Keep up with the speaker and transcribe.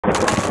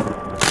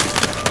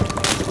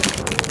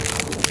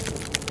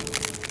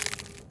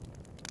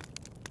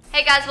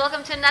Hey guys,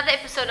 welcome to another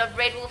episode of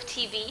RedWolf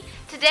TV.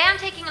 Today I'm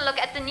taking a look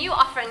at the new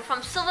offering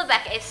from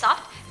SilverBack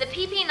Airsoft, the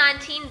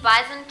PP19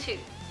 Bizon 2.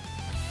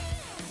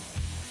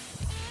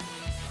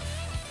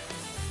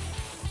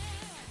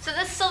 So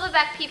this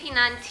SilverBack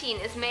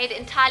PP19 is made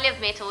entirely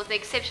of metal with the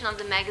exception of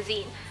the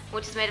magazine,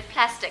 which is made of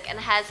plastic and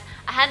has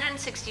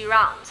 160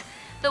 rounds.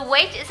 The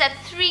weight is at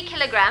 3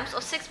 kilograms or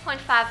 6.5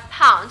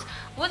 pounds.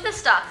 With the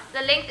stock,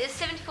 the length is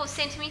 74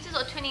 centimeters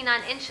or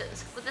 29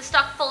 inches. With the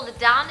stock folded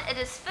down, it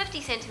is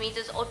 50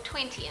 centimeters or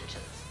 20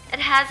 inches. It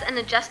has an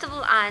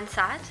adjustable iron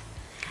sight,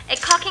 a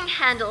cocking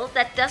handle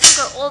that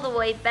doesn't go all the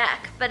way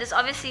back, but is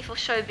obviously for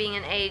show being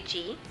an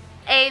AAG,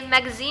 a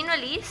magazine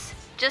release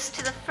just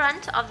to the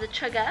front of the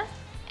trigger,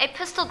 a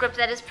pistol grip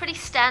that is pretty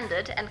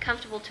standard and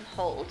comfortable to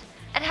hold.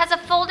 It has a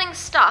folding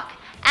stock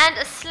and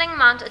a sling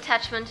mount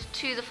attachment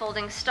to the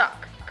folding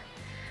stock.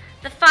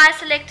 The fire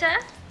selector,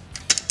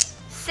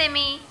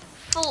 semi,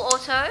 full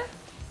auto,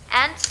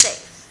 and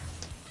safe.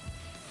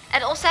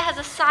 It also has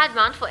a side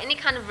mount for any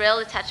kind of rail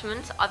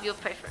attachment of your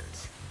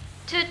preference.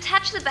 To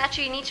attach the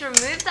battery, you need to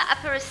remove the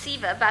upper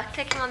receiver by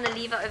clicking on the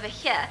lever over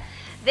here.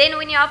 Then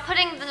when you are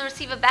putting the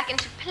receiver back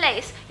into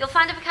place, you'll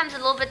find it becomes a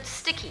little bit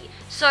sticky,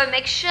 so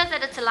make sure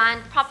that it's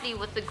aligned properly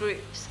with the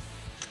grooves.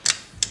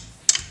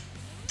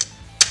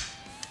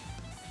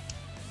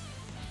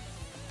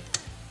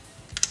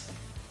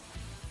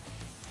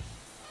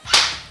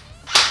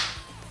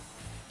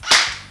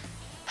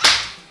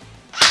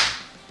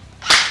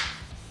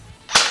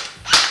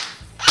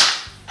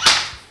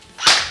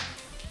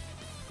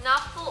 Now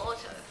full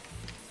auto.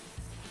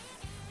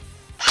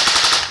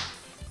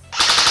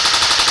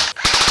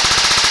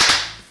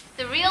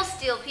 The real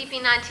steel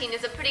PP19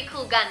 is a pretty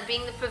cool gun,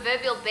 being the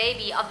proverbial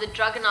baby of the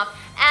Dragunov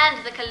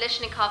and the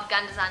Kalashnikov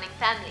gun designing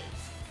families.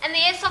 And the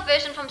Airsoft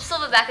version from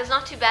SilverBack is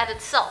not too bad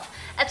itself.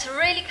 It's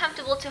really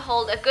comfortable to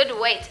hold, a good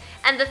weight,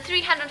 and the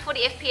 340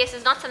 FPS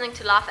is not something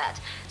to laugh at.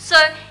 So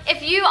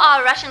if you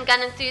are a Russian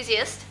gun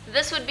enthusiast,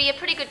 this would be a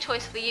pretty good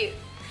choice for you.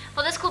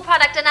 For this cool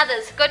product and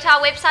others, go to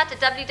our website at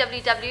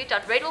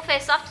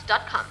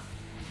www.redwolfairsoft.com.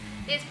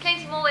 There's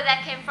plenty more where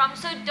that came from,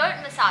 so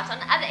don't miss out on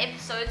other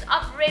episodes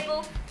of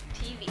RedWolf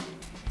TV.